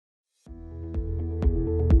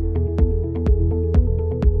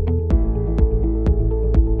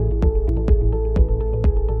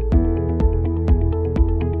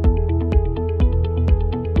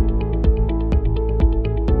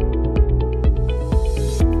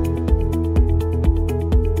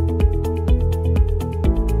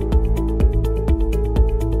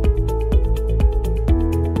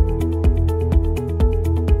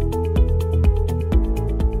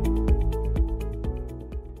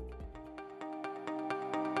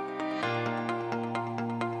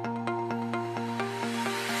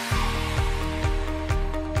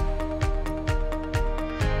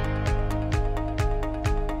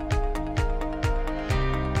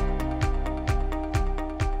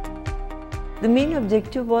The main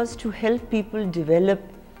objective was to help people develop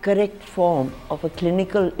correct form of a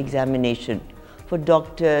clinical examination for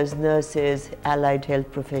doctors, nurses, allied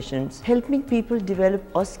health professions, helping people develop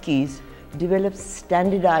OSCEs, develop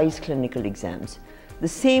standardized clinical exams. The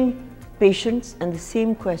same patients and the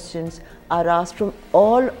same questions are asked from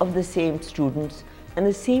all of the same students, and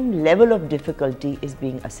the same level of difficulty is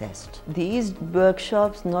being assessed. These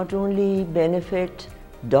workshops not only benefit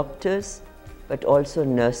doctors, but also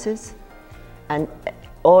nurses and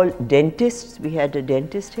all dentists. We had a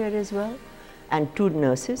dentist here as well, and 2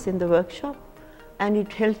 nurses in the workshop. And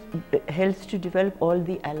it helps to develop all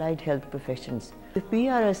the allied health professions. If we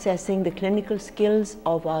are assessing the clinical skills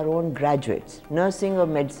of our own graduates, nursing or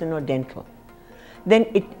medicine or dental, then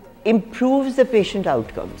it improves the patient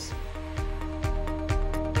outcomes.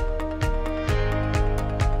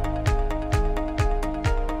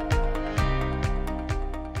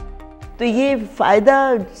 तो ये फ़ायदा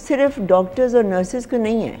सिर्फ doctors और nurses को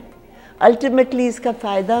नहीं है, ultimately इसका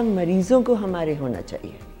फ़ायदा मरीज़ों को हमारे होना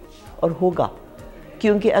चाहिए और होगा,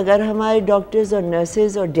 क्योंकि अगर हमारे डॉक्टर्स और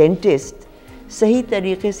नर्सेज और डेंटिस्ट सही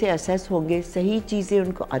तरीके से असेस होंगे, सही चीज़ें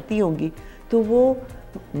उनको आती होंगी, तो वो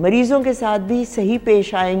मरीज़ों के साथ भी सही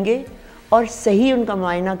पेश आएंगे और सही उनका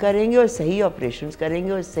मुआयना करेंगे और सही ऑपरेशंस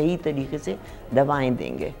करेंगे और सही तरीके से दवाएं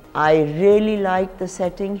देंगे. I really like the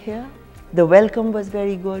setting here. The welcome was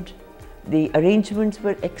very good. The arrangements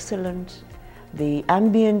were excellent, the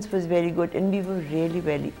ambience was very good, and we were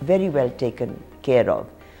really very well taken care of.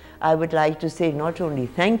 I would like to say not only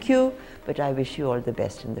thank you, but I wish you all the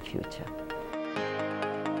best in the future.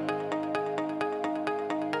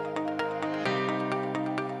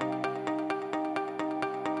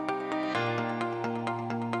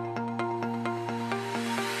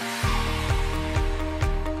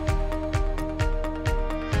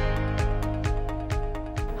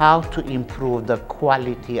 How to improve the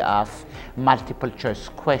quality of multiple choice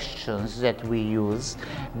questions that we use,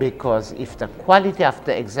 because if the quality of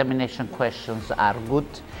the examination questions are good,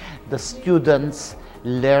 the students'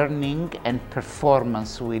 learning and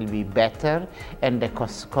performance will be better, and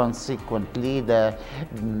consequently the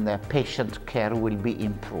patient care will be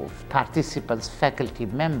improved. Participants, faculty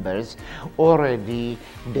members, already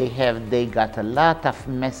they got a lot of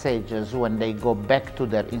messages when they go back to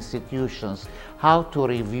their institutions how to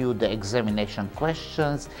review the examination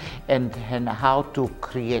questions and how to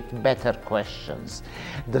create better questions.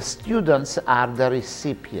 The students are the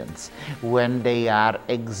recipients. When they are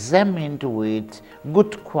examined with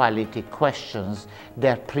good quality questions,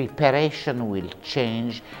 their preparation will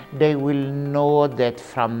change. They will know that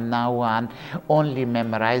from now on, only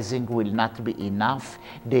memorizing will not be enough.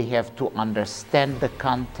 They have to understand the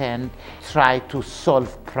content, try to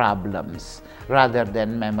solve problems rather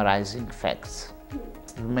than memorizing facts.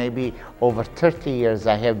 Maybe over 30 years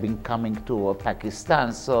I have been coming to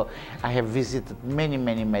Pakistan, so I have visited many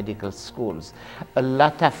medical schools. A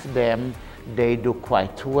lot of them, they do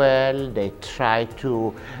quite well. They try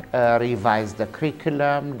to revise the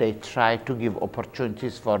curriculum. They try to give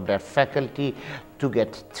opportunities for their faculty to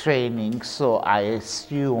get training. So I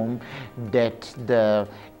assume that the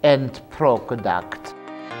end product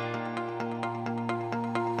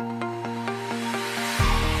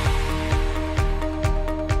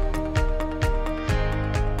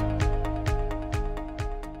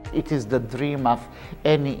it is the dream of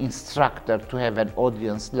any instructor to have an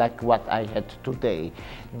audience like what I had today.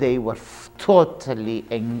 They were totally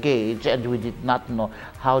engaged, and we did not know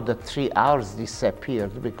how the 3 hours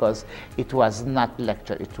disappeared, because it was not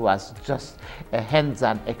lecture, it was just a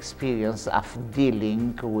hands-on experience of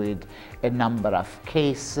dealing with a number of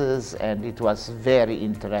cases, and it was very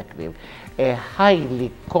interactive. A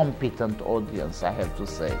highly competent audience, I have to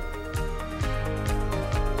say.